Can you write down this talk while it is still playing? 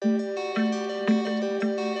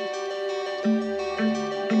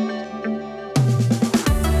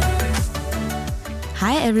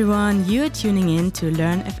everyone, you are tuning in to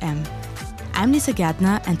Learn FM. I'm Lisa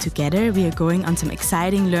Gärtner, and together we are going on some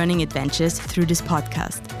exciting learning adventures through this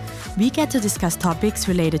podcast. We get to discuss topics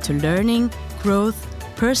related to learning, growth,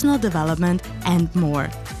 personal development, and more.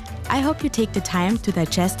 I hope you take the time to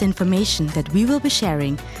digest the information that we will be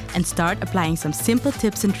sharing and start applying some simple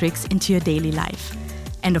tips and tricks into your daily life.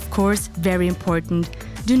 And of course, very important,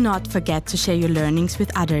 do not forget to share your learnings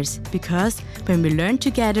with others, because when we learn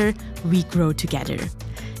together, we grow together.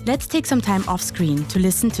 Let's take some time off screen to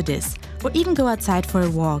listen to this, or even go outside for a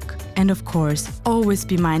walk. And of course, always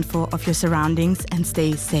be mindful of your surroundings and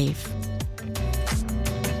stay safe.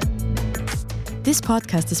 This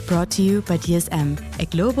podcast is brought to you by DSM, a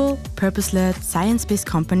global, purpose-led, science-based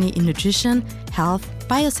company in nutrition, health,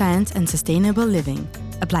 bioscience, and sustainable living,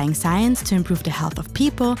 applying science to improve the health of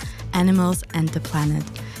people, animals, and the planet.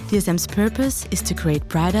 DSM's purpose is to create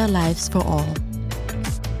brighter lives for all.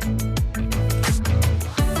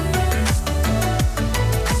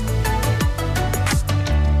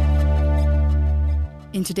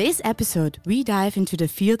 In today's episode, we dive into the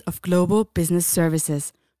field of global business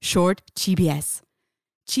services, short GBS.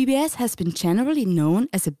 GBS has been generally known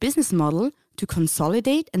as a business model to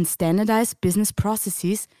consolidate and standardize business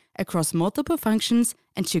processes across multiple functions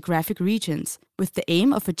and geographic regions, with the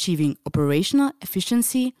aim of achieving operational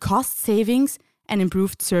efficiency, cost savings, and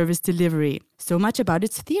improved service delivery. So much about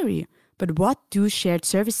its theory. But what do shared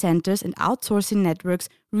service centers and outsourcing networks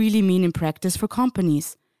really mean in practice for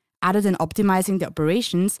companies, other than optimizing the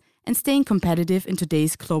operations and staying competitive in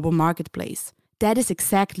today's global marketplace? That is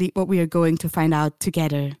exactly what we are going to find out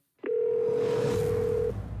together.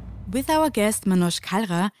 With our guest Manoj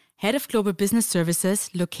Kalra, Head of Global Business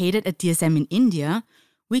Services located at DSM in India,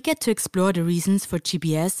 we get to explore the reasons for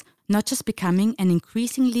GBS not just becoming an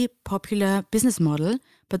increasingly popular business model,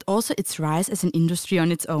 but also its rise as an industry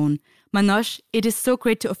on its own. Manoj, it is so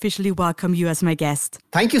great to officially welcome you as my guest.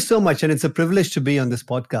 Thank you so much, and it's a privilege to be on this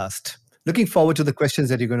podcast. Looking forward to the questions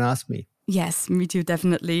that you're going to ask me. Yes, me too,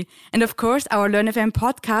 definitely. And of course, our Learn FM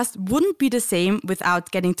podcast wouldn't be the same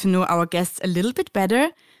without getting to know our guests a little bit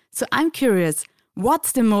better. So I'm curious,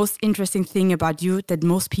 what's the most interesting thing about you that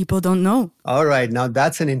most people don't know? All right, now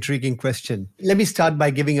that's an intriguing question. Let me start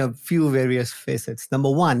by giving a few various facets.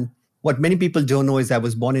 Number one, what many people don't know is I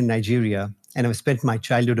was born in Nigeria and I've spent my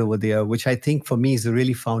childhood over there, which I think for me is the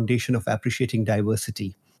really foundation of appreciating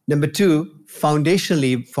diversity. Number two,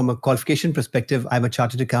 foundationally, from a qualification perspective, I'm a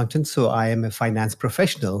chartered accountant, so I am a finance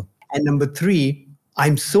professional. And number three,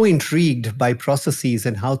 I'm so intrigued by processes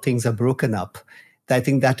and how things are broken up. I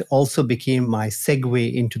think that also became my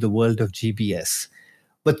segue into the world of GBS.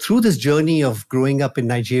 But through this journey of growing up in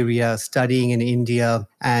Nigeria, studying in India,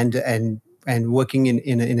 and working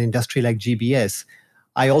in an industry like GBS,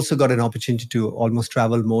 I also got an opportunity to almost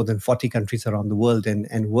travel more than 40 countries around the world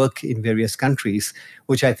and work in various countries,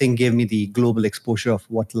 which I think gave me the global exposure of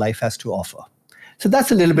what life has to offer. So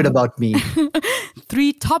that's a little bit about me.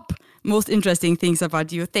 3 top most interesting things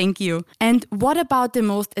about you. Thank you. And what about the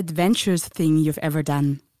most adventurous thing you've ever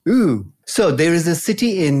done? So there is a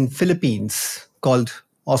city in Philippines called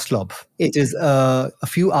Oslo. It is a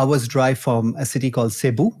few hours drive from a city called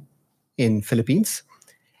Cebu in Philippines.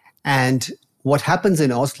 And what happens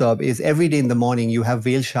in Oslo is every day in the morning you have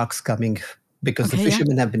whale sharks coming because the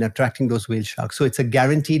fishermen have been attracting those whale sharks. So it's a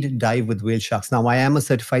guaranteed dive with whale sharks. Now, I am a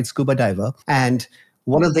certified scuba diver, and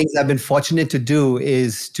one of the things I've been fortunate to do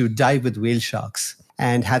is to dive with whale sharks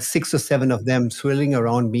and have 6 or 7 of them swirling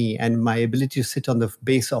around me, and my ability to sit on the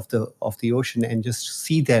base of the ocean and just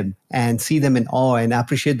see them in awe and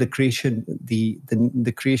appreciate the creation,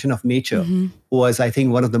 the creation of nature was, I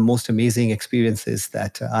think, one of the most amazing experiences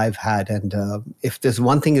that I've had. And if there's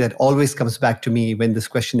one thing that always comes back to me when this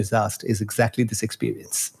question is asked, is exactly this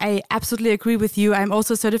experience. I absolutely agree with you. I'm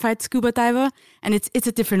also a certified scuba diver, and it's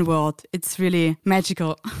a different world. It's really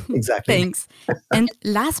magical. Exactly. Thanks. And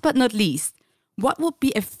last but not least, what would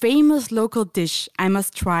be a famous local dish I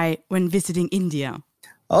must try when visiting India?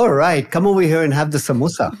 All right, come over here and have the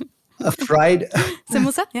samosa. A fried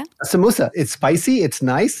samosa, yeah. Samosa. It's spicy, it's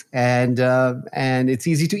nice, and it's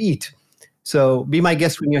easy to eat. So be my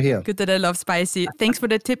guest when you're here. Good that I love spicy. Thanks for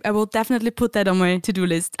the tip. I will definitely put that on my to-do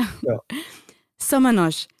list. Sure. So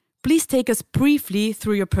Manoj, please take us briefly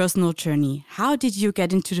through your personal journey. How did you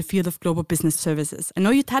get into the field of global business services? I know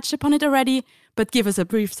you touched upon it already, but give us a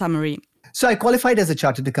brief summary. So I qualified as a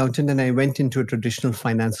chartered accountant and I went into a traditional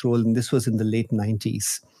finance role, and this was in the late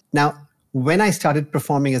 90s. Now, when I started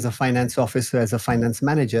performing as a finance officer, as a finance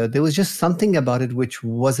manager, there was just something about it which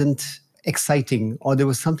wasn't exciting, or there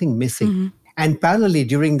was something missing. And parallelly,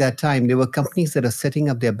 during that time, there were companies that are setting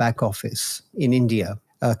up their back office in India.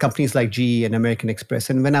 companies like GE and American Express.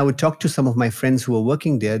 And when I would talk to some of my friends who were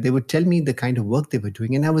working there, they would tell me the kind of work they were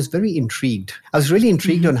doing. And I was very intrigued. I was really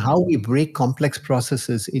intrigued on how we break complex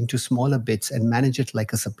processes into smaller bits and manage it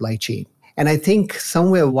like a supply chain. And I think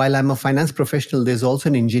somewhere, while I'm a finance professional, there's also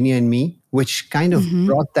an engineer in me, which kind of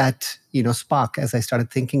brought that, spark as I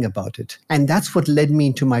started thinking about it. And that's what led me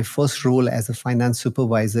into my first role as a finance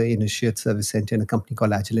supervisor in a shared service center in a company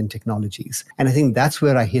called Agilent Technologies. And I think that's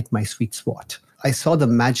where I hit my sweet spot. I saw the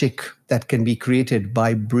magic that can be created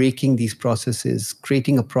by breaking these processes,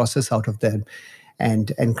 creating a process out of them,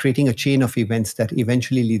 and creating a chain of events that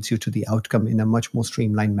eventually leads you to the outcome in a much more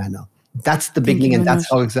streamlined manner. That's the beginning, and that's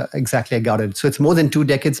how exactly I got it. So it's more than 2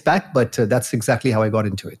 decades back, but that's exactly how I got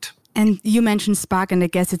into it. And you mentioned Spark, and I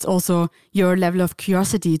guess it's also your level of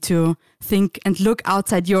curiosity to think and look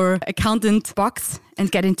outside your accountant box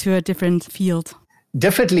and get into a different field.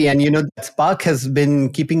 Definitely. And, Spark has been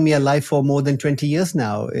keeping me alive for more than 20 years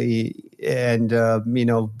now. And,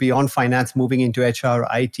 beyond finance, moving into HR,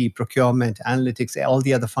 IT, procurement, analytics, all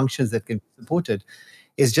the other functions that can be supported.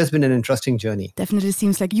 It's just been an interesting journey. Definitely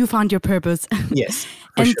seems like you found your purpose. Yes,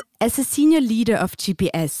 and sure. As a senior leader of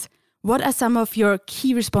GBS, what are some of your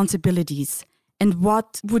key responsibilities? And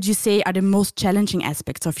what would you say are the most challenging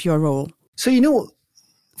aspects of your role? So,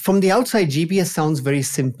 from the outside, GBS sounds very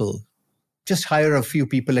simple. Just hire a few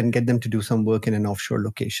people and get them to do some work in an offshore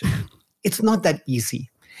location. It's not that easy.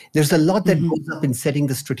 There's a lot that goes up in setting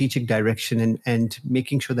the strategic direction and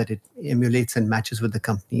making sure that it emulates and matches with the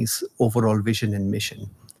company's overall vision and mission.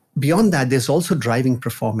 Beyond that, there's also driving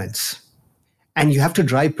performance. And you have to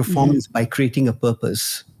drive performance by creating a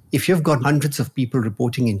purpose. If you've got hundreds of people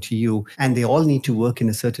reporting into you and they all need to work in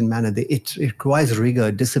a certain manner, it requires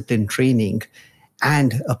rigor, discipline, training,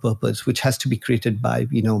 and a purpose, which has to be created by,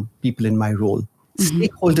 people in my role.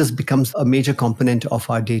 Stakeholders becomes a major component of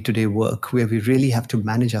our day-to-day work, where we really have to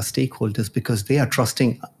manage our stakeholders because they are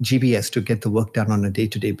trusting GBS to get the work done on a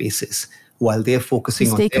day-to-day basis while they're focusing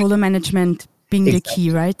on stakeholder management being the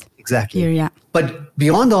key, right? Exactly. Here, yeah. But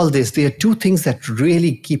beyond all this, there are 2 things that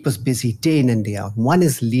really keep us busy day in and day out. One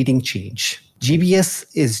is leading change. GBS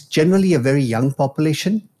is generally a very young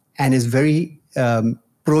population and is very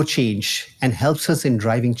pro-change and helps us in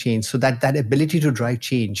driving change, so that ability to drive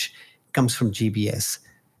change comes from GBS.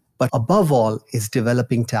 But above all is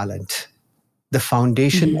developing talent. The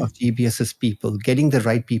foundation of GBS is people, getting the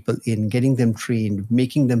right people in, getting them trained,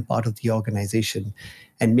 making them part of the organization,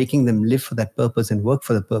 and making them live for that purpose and work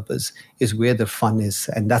for the purpose is where the fun is.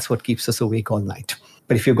 And that's what keeps us awake all night.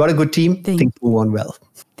 But if you've got a good team, things move on well.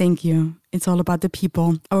 Thank you. It's all about the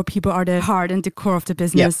people. Our people are the heart and the core of the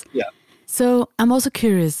business. Yeah. So I'm also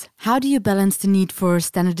curious, how do you balance the need for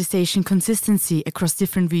standardization consistency across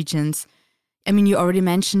different regions? I mean, you already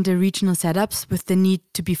mentioned the regional setups with the need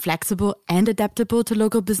to be flexible and adaptable to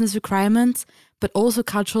local business requirements, but also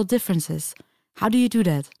cultural differences. How do you do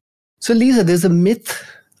that? So, Lisa, there's a myth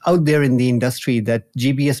out there in the industry that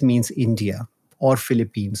GBS means India or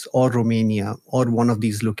Philippines or Romania or one of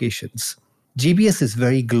these locations. GBS is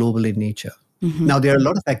very global in nature. Now, there are a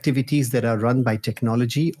lot of activities that are run by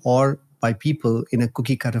technology or by people in a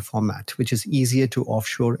cookie cutter format, which is easier to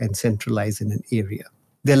offshore and centralize in an area.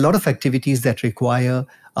 There are a lot of activities that require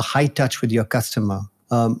a high touch with your customer,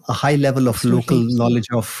 a high level of local knowledge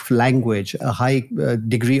of language, a high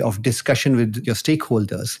degree of discussion with your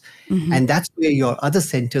stakeholders. And that's where your other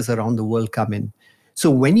centers around the world come in.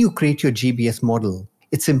 So when you create your GBS model,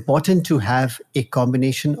 it's important to have a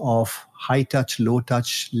combination of high touch, low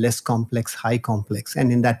touch, less complex, high complex.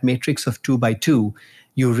 And in that matrix of 2 by 2,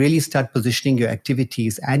 you really start positioning your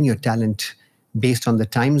activities and your talent based on the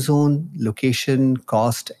time zone, location,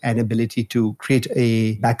 cost, and ability to create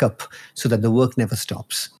a backup so that the work never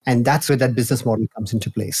stops. And that's where that business model comes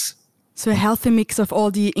into place. So a healthy mix of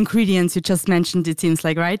all the ingredients you just mentioned, it seems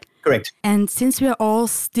like, right? Correct. And since we're all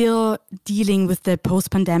still dealing with the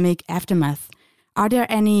post-pandemic aftermath, are there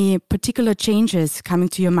any particular changes coming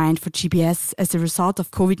to your mind for GBS as a result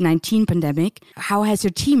of COVID-19 pandemic? How has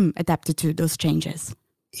your team adapted to those changes?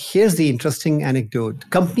 Here's the interesting anecdote.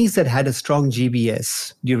 Companies that had a strong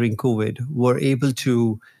GBS during COVID were able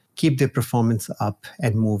to keep their performance up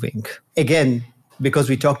and moving. Again, because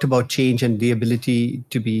we talked about change and the ability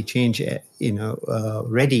to be change,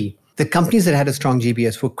 ready. The companies that had a strong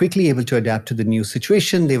GBS were quickly able to adapt to the new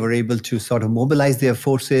situation. They were able to sort of mobilize their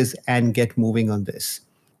forces and get moving on this.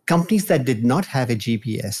 Companies that did not have a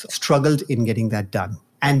GBS struggled in getting that done.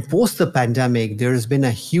 And post the pandemic, there has been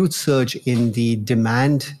a huge surge in the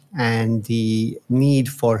demand and the need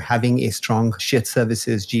for having a strong shared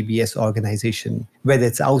services GBS organization, whether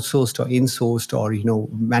it's outsourced or insourced or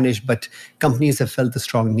managed, but companies have felt the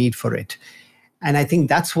strong need for it. And I think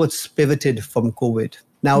that's what's pivoted from COVID.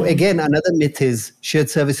 Now, again, another myth is shared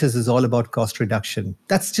services is all about cost reduction.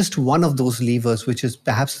 That's just one of those levers, which is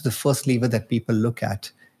perhaps the first lever that people look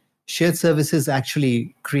at. Shared services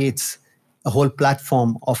actually creates a whole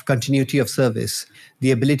platform of continuity of service,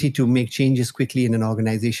 the ability to make changes quickly in an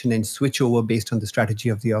organization and switch over based on the strategy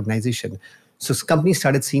of the organization. So companies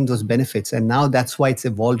started seeing those benefits, and now that's why it's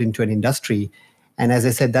evolved into an industry. And as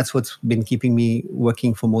I said, that's what's been keeping me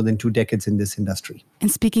working for more than 2 decades in this industry.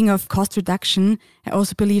 And speaking of cost reduction, I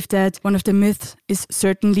also believe that one of the myths is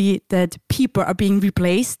certainly that people are being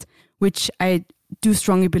replaced, which I do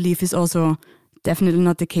strongly believe is also definitely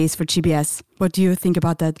not the case for GBS. What do you think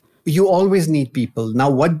about that? You always need people.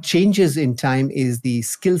 Now, what changes in time is the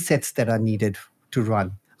skill sets that are needed to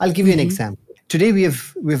run. I'll give you an example. Today,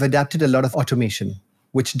 we've adapted a lot of automation,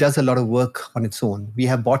 which does a lot of work on its own. We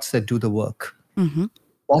have bots that do the work.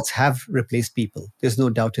 Bots have replaced people. There's no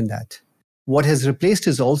doubt in that. What has replaced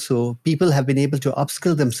is also people have been able to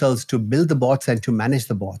upskill themselves to build the bots and to manage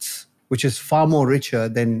the bots, which is far more richer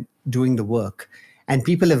than doing the work. And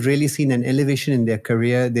people have really seen an elevation in their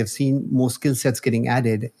career. They've seen more skill sets getting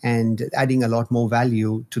added and adding a lot more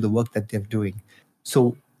value to the work that they're doing.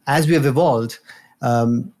 So as we have evolved,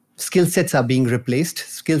 skill sets are being replaced,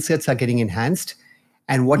 skill sets are getting enhanced.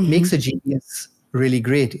 And what makes a GBS really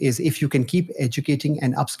great is if you can keep educating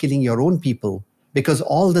and upskilling your own people, because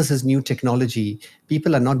all this is new technology.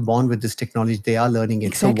 People are not born with this technology, they are learning it.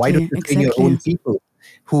 Exactly, so why don't you train your own people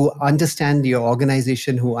who understand your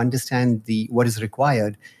organization, who understand what is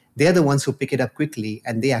required? They're the ones who pick it up quickly,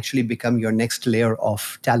 and they actually become your next layer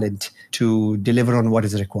of talent to deliver on what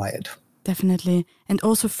is required. Definitely. And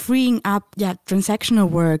also freeing up transactional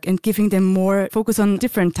work and giving them more focus on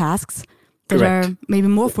different tasks that are maybe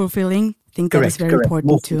more fulfilling. I think that is very important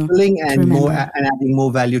more to fulfilling and remember. more and adding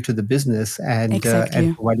more value to the business and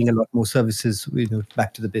providing a lot more services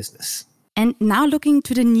back to the business. And now looking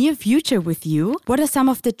to the near future with you, what are some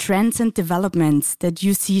of the trends and developments that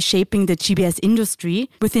you see shaping the GBS industry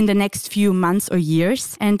within the next few months or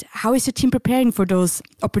years? And how is your team preparing for those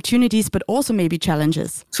opportunities, but also maybe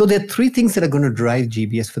challenges? So there are 3 things that are going to drive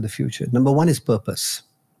GBS for the future. Number 1 is purpose.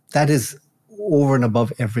 That is over and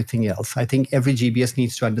above everything else. I think every GBS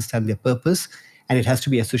needs to understand their purpose, and it has to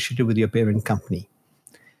be associated with your parent company.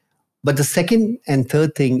 But the second and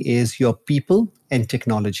third thing is your people and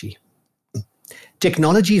technology.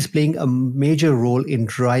 Technology is playing a major role in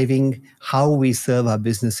driving how we serve our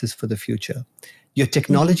businesses for the future. Your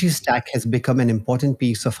technology stack has become an important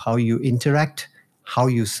piece of how you interact, how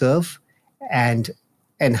you serve, and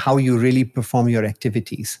how you really perform your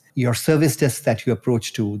activities. Your service desk that you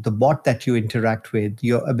approach to, the bot that you interact with,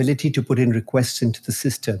 your ability to put in requests into the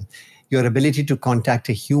system, your ability to contact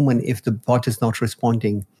a human if the bot is not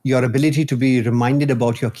responding, your ability to be reminded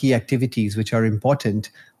about your key activities, which are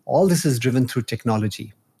important. All this is driven through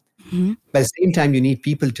technology. But at the same time, you need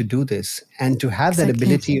people to do this. And to have that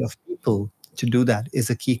ability of people to do that is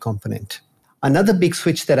a key component. Another big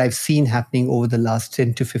switch that I've seen happening over the last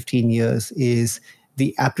 10 to 15 years is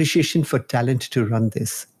the appreciation for talent to run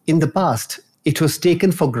this. In the past, it was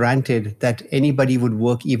taken for granted that anybody would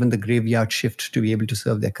work even the graveyard shift to be able to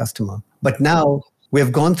serve their customer. But now we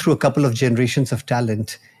have gone through a couple of generations of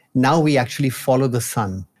talent. Now we actually follow the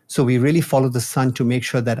sun. So we really follow the sun to make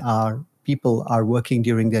sure that our people are working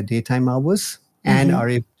during their daytime hours and are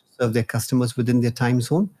able to serve their customers within their time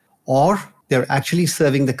zone, or they're actually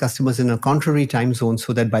serving the customers in a contrary time zone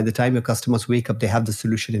so that by the time your customers wake up, they have the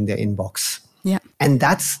solution in their inbox. Yeah. And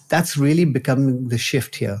that's really becoming the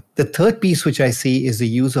shift here. The third piece which I see is the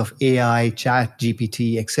use of AI, chat,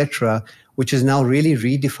 GPT, etc., which is now really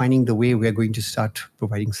redefining the way we're going to start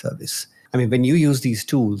providing service. I mean, when you use these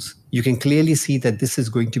tools, you can clearly see that this is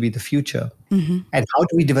going to be the future. And how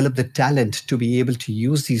do we develop the talent to be able to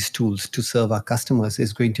use these tools to serve our customers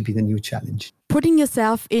is going to be the new challenge. Putting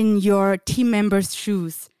yourself in your team members'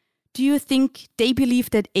 shoes, do you think they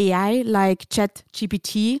believe that AI, like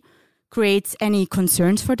ChatGPT, creates any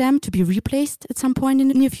concerns for them to be replaced at some point in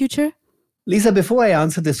the near future? Lisa, before I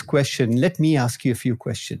answer this question, let me ask you a few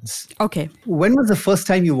questions. Okay. When was the first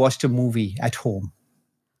time you watched a movie at home?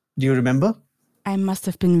 Do you remember? I must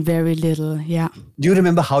have been very little, yeah. Do you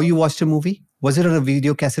remember how you watched a movie? Was it on a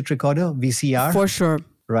video cassette recorder, VCR? For sure.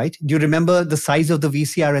 Right? Do you remember the size of the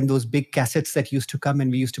VCR and those big cassettes that used to come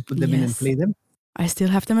and we used to put them in and play them? I still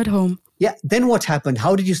have them at home. Yeah. Then what happened?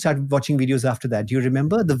 How did you start watching videos after that? Do you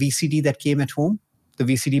remember the VCD that came at home? The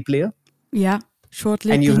VCD player? Yeah.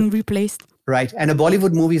 Shortly being replaced. Right. And a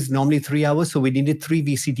Bollywood movie is normally 3 hours. So we needed 3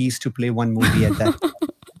 VCDs to play one movie at that time.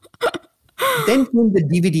 Then came the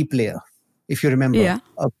DVD player, if you remember.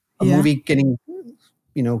 A movie getting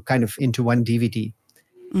kind of into one DVD.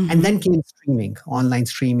 And then came streaming, online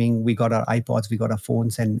streaming. We got our iPods, we got our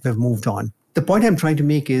phones, and we've moved on. The point I'm trying to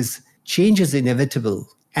make is change is inevitable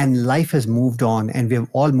and life has moved on and we have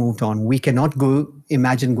all moved on. We cannot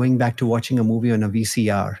imagine going back to watching a movie on a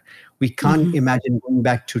VCR. We can't imagine going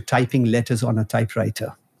back to typing letters on a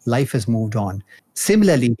typewriter. Life has moved on.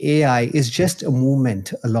 Similarly, AI is just a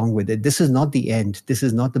movement along with it. This is not the end. This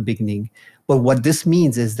is not the beginning. But what this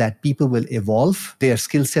means is that people will evolve, their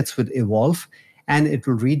skill sets will evolve, and it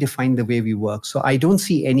will redefine the way we work. So I don't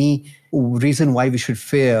see any reason why we should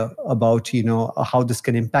fear about, how this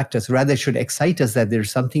can impact us. Rather, it should excite us that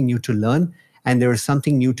there's something new to learn and there is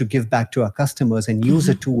something new to give back to our customers and use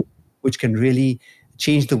a tool which can really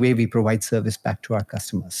change the way we provide service back to our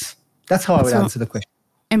customers. That's how I would answer the question.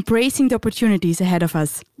 Embracing the opportunities ahead of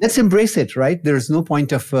us. Let's embrace it, right? There is no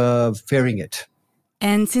point of fearing it.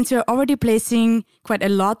 And since you're already placing quite a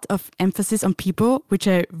lot of emphasis on people, which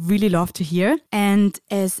I really love to hear, and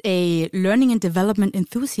as a learning and development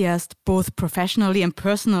enthusiast, both professionally and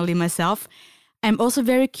personally myself, I'm also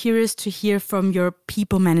very curious to hear from your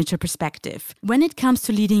people manager perspective. When it comes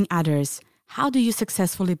to leading others, how do you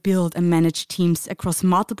successfully build and manage teams across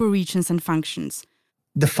multiple regions and functions?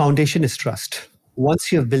 The foundation is trust.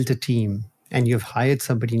 Once you have built a team and you've hired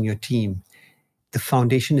somebody in your team, the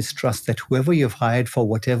foundation is trust that whoever you've hired for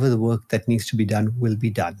whatever the work that needs to be done will be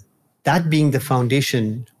done. That being the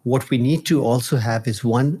foundation, what we need to also have is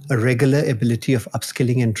one, a regular ability of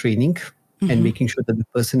upskilling and training and making sure that the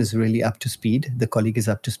person is really up to speed, the colleague is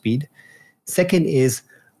up to speed. Second is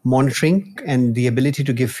monitoring and the ability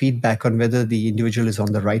to give feedback on whether the individual is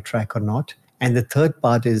on the right track or not. And the third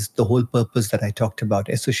part is the whole purpose that I talked about,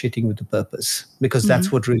 associating with the purpose, because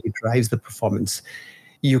that's what really drives the performance.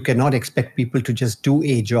 You cannot expect people to just do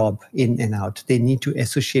a job in and out. They need to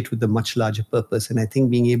associate with a much larger purpose. And I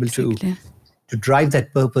think being able to drive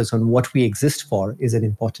that purpose on what we exist for is an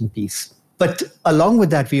important piece. But along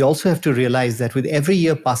with that, we also have to realize that with every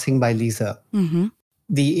year passing by, Lisa,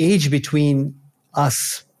 the age between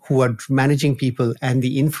us who are managing people and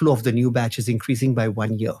the inflow of the new batch is increasing by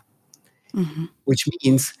 1 year. Which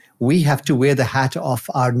means we have to wear the hat of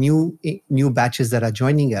our new batches that are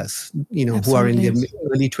joining us, who are in their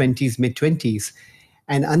early 20s, mid 20s,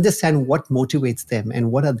 and understand what motivates them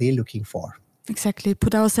and what are they looking for. Exactly.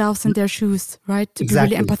 Put ourselves in their shoes, right? To be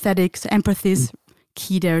really empathetic. So empathy is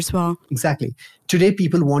key there as well. Exactly. Today,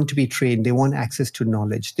 people want to be trained. They want access to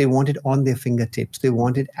knowledge. They want it on their fingertips. They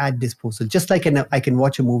want it at disposal. Just like I can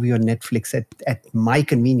watch a movie on Netflix at my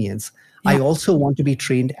convenience. I also want to be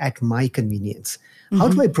trained at my convenience. How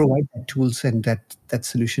do I provide that tools and that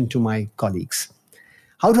solution to my colleagues?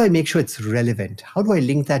 How do I make sure it's relevant? How do I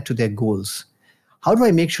link that to their goals? How do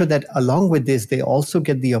I make sure that along with this, they also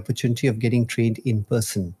get the opportunity of getting trained in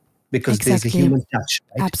person? Because there's a human touch,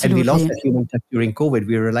 right? Absolutely. And we lost that human touch during COVID.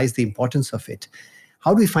 We realized the importance of it.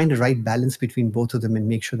 How do we find the right balance between both of them and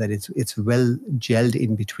make sure that it's well gelled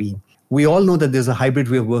in between? We all know that there's a hybrid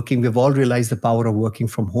way of working. We've all realized the power of working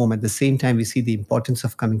from home. At the same time, we see the importance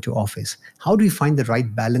of coming to office. How do we find the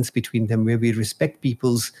right balance between them where we respect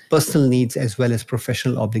people's personal needs as well as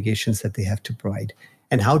professional obligations that they have to provide?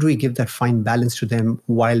 And how do we give that fine balance to them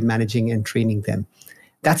while managing and training them?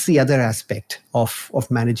 That's the other aspect of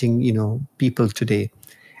managing, people today.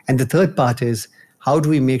 And the third part is, how do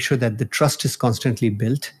we make sure that the trust is constantly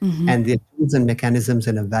built and there are tools and mechanisms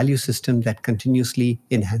and a value system that continuously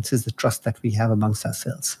enhances the trust that we have amongst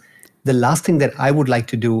ourselves? The last thing that I would like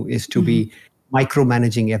to do is to be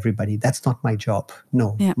micromanaging everybody. That's not my job.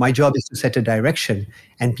 No, my job is to set a direction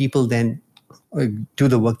and people then do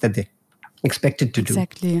the work that they're expected to do.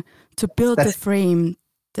 Exactly. To build the frame,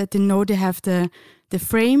 that they know they have the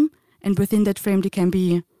frame, and within that frame they can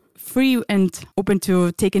be free and open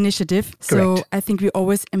to take initiative. Correct. So I think we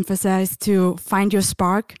always emphasize to find your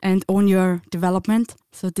spark and own your development.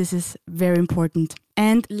 So this is very important.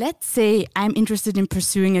 And let's say I'm interested in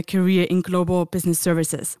pursuing a career in global business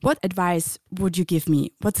services. What advice would you give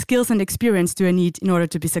me? What skills and experience do I need in order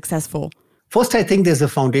to be successful? First, I think there's a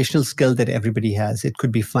foundational skill that everybody has. It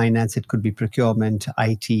could be finance, it could be procurement,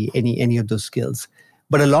 IT, any of those skills.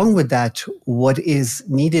 But along with that, what is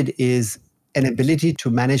needed is an ability to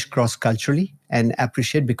manage cross-culturally and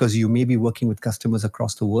appreciate, because you may be working with customers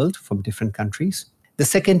across the world from different countries. The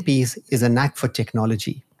second piece is a knack for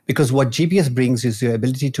technology, because what GBS brings is your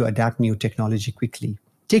ability to adapt new technology quickly.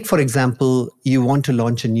 Take, for example, you want to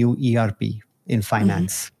launch a new ERP in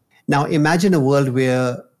finance. Now, imagine a world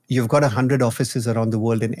where you've got 100 offices around the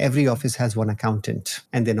world and every office has one accountant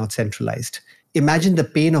and they're not centralized. Imagine the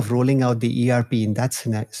pain of rolling out the ERP in that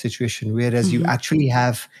situation, whereas you actually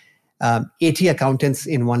have 80 accountants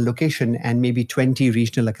in one location and maybe 20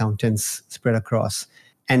 regional accountants spread across,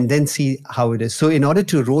 and then see how it is. So in order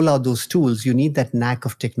to roll out those tools, you need that knack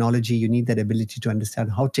of technology. You need that ability to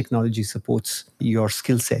understand how technology supports your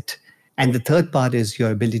skill set. And the third part is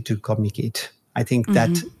your ability to communicate. I think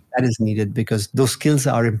that is needed because those skills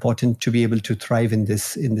are important to be able to thrive in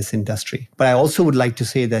this industry. But I also would like to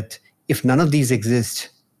say that if none of these exist,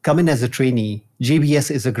 come in as a trainee. GBS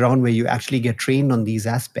is a ground where you actually get trained on these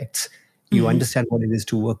aspects. You understand what it is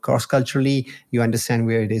to work cross-culturally. You understand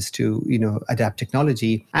where it is to, adapt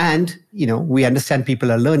technology. And, we understand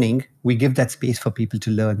people are learning. We give that space for people to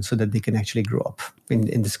learn so that they can actually grow up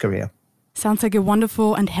in this career. Sounds like a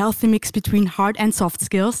wonderful and healthy mix between hard and soft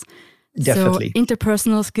skills. Definitely. So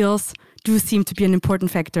interpersonal skills do seem to be an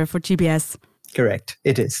important factor for GBS. Correct.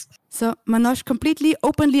 It is. So Manoj, completely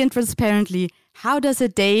openly and transparently, how does a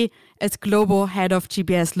day as global head of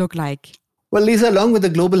GBS look like? Well, Lisa, along with the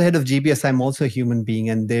global head of GBS, I'm also a human being,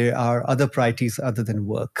 and there are other priorities other than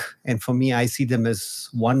work. And for me, I see them as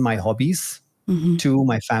 1, my hobbies, 2,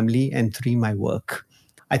 my family, and 3, my work.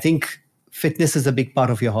 I think fitness is a big part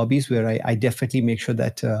of your hobbies, where I definitely make sure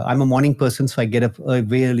that I'm a morning person, so I get up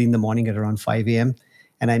very early in the morning at around 5 a.m.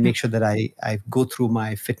 and I make sure that I go through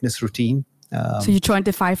my fitness routine. So you joined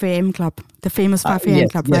the 5 a.m. club, the famous 5 a.m.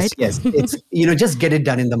 club, right? Yes. It's, just get it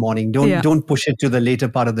done in the morning. Don't push it to the later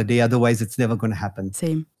part of the day. Otherwise, it's never going to happen.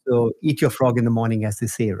 Same. So eat your frog in the morning, as they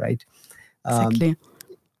say, right? Exactly.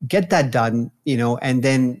 Get that done, and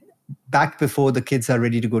then back before the kids are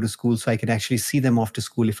ready to go to school, so I can actually see them off to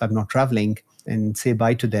school if I'm not traveling and say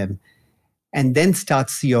bye to them. And then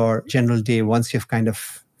starts your general day once you've kind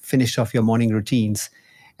of finished off your morning routines.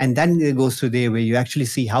 And then it goes to the day where you actually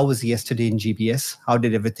see how was yesterday in GBS, how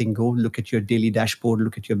did everything go, look at your daily dashboard,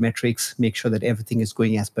 look at your metrics, make sure that everything is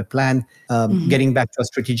going as per plan, getting back to our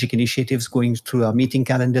strategic initiatives, going through our meeting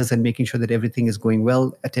calendars and making sure that everything is going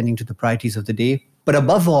well, attending to the priorities of the day. But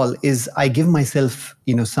above all is I give myself,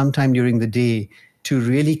 some time during the day to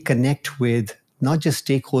really connect with not just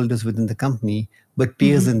stakeholders within the company, but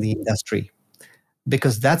peers in the industry,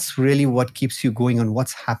 because that's really what keeps you going on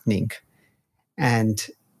what's happening. And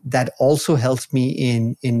that also helps me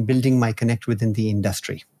in building my connect within the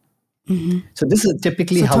industry. So this is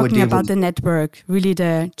typically how a day talking about the network, really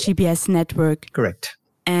the GBS network. Correct.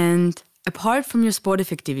 And apart from your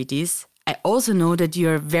sportive activities, I also know that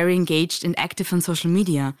you're very engaged and active on social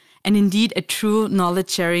media and indeed a true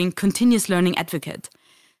knowledge-sharing, continuous learning advocate.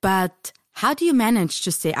 But how do you manage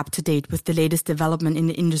to stay up to date with the latest development in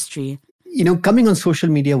the industry? Coming on social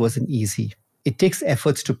media wasn't easy. It takes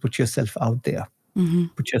efforts to put yourself out there.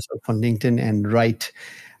 Put yourself on LinkedIn and write.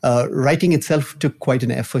 Writing itself took quite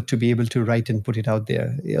an effort to be able to write and put it out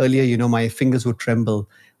there. Earlier, my fingers would tremble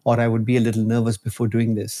or I would be a little nervous before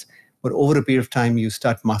doing this. But over a period of time, you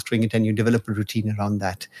start mastering it and you develop a routine around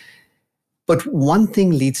that. But one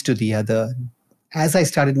thing leads to the other. As I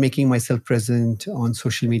started making myself present on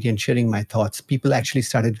social media and sharing my thoughts, people actually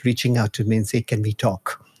started reaching out to me and say, can we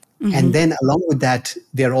talk? And then along with that,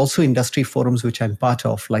 there are also industry forums which I'm part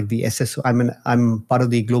of, like the SSO. I'm part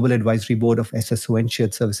of the Global Advisory Board of SSO and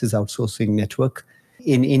Shared Services Outsourcing Network.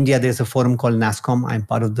 In India, there's a forum called NASSCOM. I'm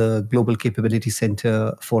part of the Global Capability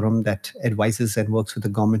Center forum that advises and works with the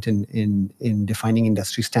government in defining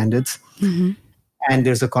industry standards. And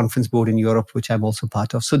there's a conference board in Europe, which I'm also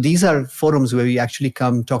part of. So these are forums where you actually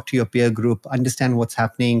come, talk to your peer group, understand what's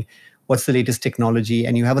happening, what's the latest technology.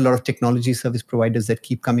 And you have a lot of technology service providers that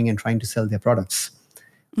keep coming and trying to sell their products,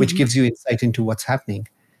 which gives you insight into what's happening.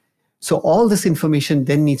 So all this information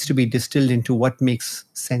then needs to be distilled into what makes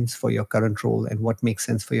sense for your current role and what makes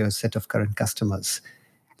sense for your set of current customers.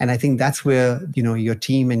 And I think that's where, your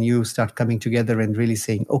team and you start coming together and really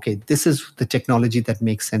saying, okay, this is the technology that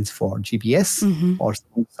makes sense for GBS or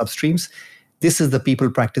substreams. This is the people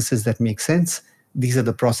practices that make sense. These are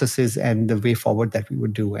the processes and the way forward that we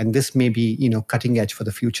would do. And this may be, cutting edge for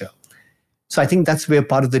the future. So I think that's where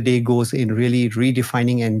part of the day goes in really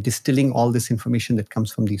redefining and distilling all this information that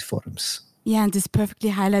comes from these forums. Yeah, and this perfectly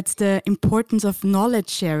highlights the importance of knowledge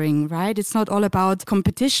sharing, right? It's not all about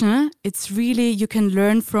competition. It's really, you can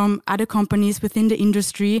learn from other companies within the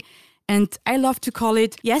industry. And I love to call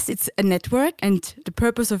it, yes, it's a network. And the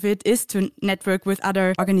purpose of it is to network with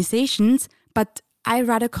other organizations. But I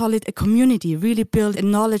rather call it a community, really build a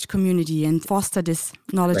knowledge community and foster this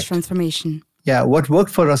knowledge transformation. Yeah, what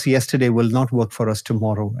worked for us yesterday will not work for us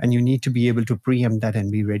tomorrow. And you need to be able to preempt that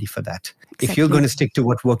and be ready for that. Exactly. If you're going to stick to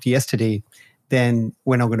what worked yesterday, then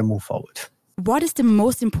we're not going to move forward. What is the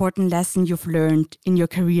most important lesson you've learned in your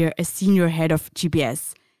career as senior head of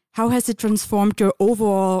GBS? How has it transformed your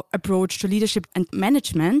overall approach to leadership and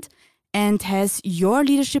management? And has your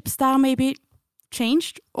leadership style maybe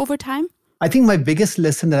changed over time? I think my biggest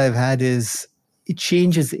lesson that I've had is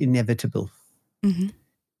change is inevitable. Mm-hmm.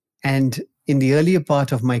 And in the earlier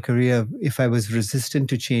part of my career, if I was resistant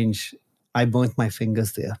to change, I burnt my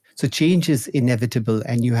fingers there. So change is inevitable,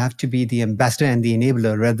 and you have to be the ambassador and the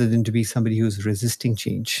enabler rather than to be somebody who's resisting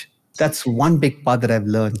change. That's one big part that I've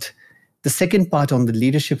learned. The second part on the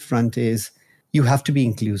leadership front is you have to be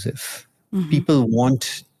inclusive. Mm-hmm. People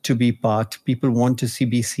want to be part. People want to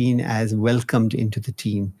be seen as welcomed into the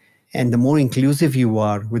team. And the more inclusive you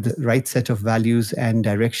are with the right set of values and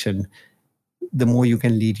direction, the more you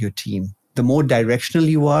can lead your team. The more directional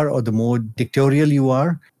you are or the more dictatorial you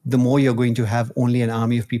are, the more you're going to have only an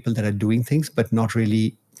army of people that are doing things, but not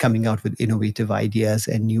really coming out with innovative ideas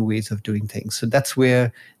and new ways of doing things. So that's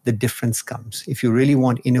where the difference comes. If you really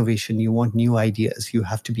want innovation, you want new ideas, you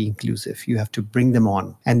have to be inclusive. You have to bring them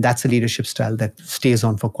on. And that's a leadership style that stays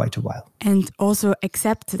on for quite a while. And also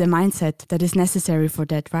accept the mindset that is necessary for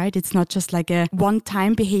that, right? It's not just like a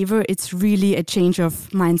one-time behavior. It's really a change of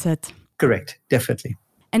mindset. Correct, definitely.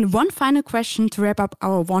 And one final question to wrap up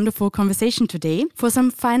our wonderful conversation today. For some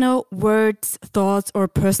final words, thoughts, or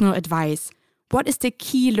personal advice, what is the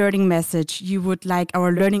key learning message you would like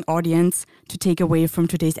our learning audience to take away from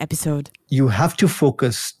today's episode? You have to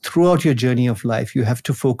focus throughout your journey of life. You have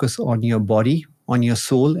to focus on your body, on your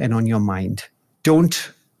soul, and on your mind.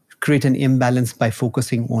 Don't create an imbalance by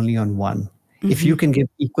focusing only on one. Mm-hmm. If you can give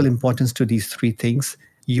equal importance to these three things,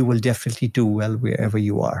 you will definitely do well wherever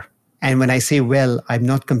you are. And when I say well, I'm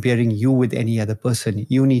not comparing you with any other person.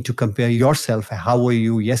 You need to compare yourself. How were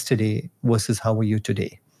you yesterday versus how are you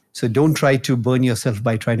today? So don't try to burn yourself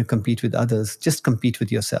by trying to compete with others. Just compete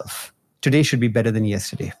with yourself. Today should be better than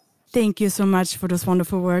yesterday. Thank you so much for those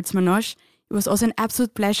wonderful words, Manoj. It was also an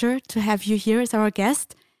absolute pleasure to have you here as our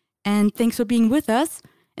guest. And thanks for being with us.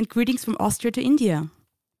 And greetings from Austria to India.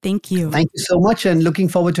 Thank you. Thank you so much. And looking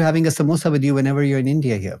forward to having a samosa with you whenever you're in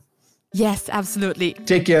India here. Yes, absolutely.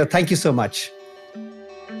 Take care. Thank you so much.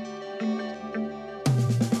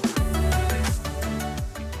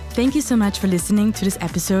 Thank you so much for listening to this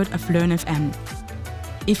episode of Learn FM.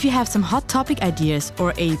 If you have some hot topic ideas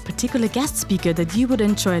or a particular guest speaker that you would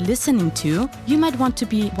enjoy listening to, you might want to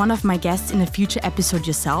be one of my guests in a future episode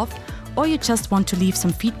yourself, or you just want to leave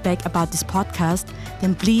some feedback about this podcast,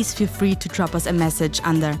 then please feel free to drop us a message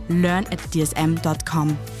under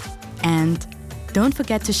learn@dsm.com. And don't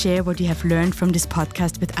forget to share what you have learned from this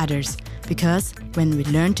podcast with others, because when we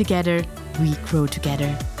learn together, we grow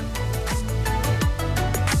together.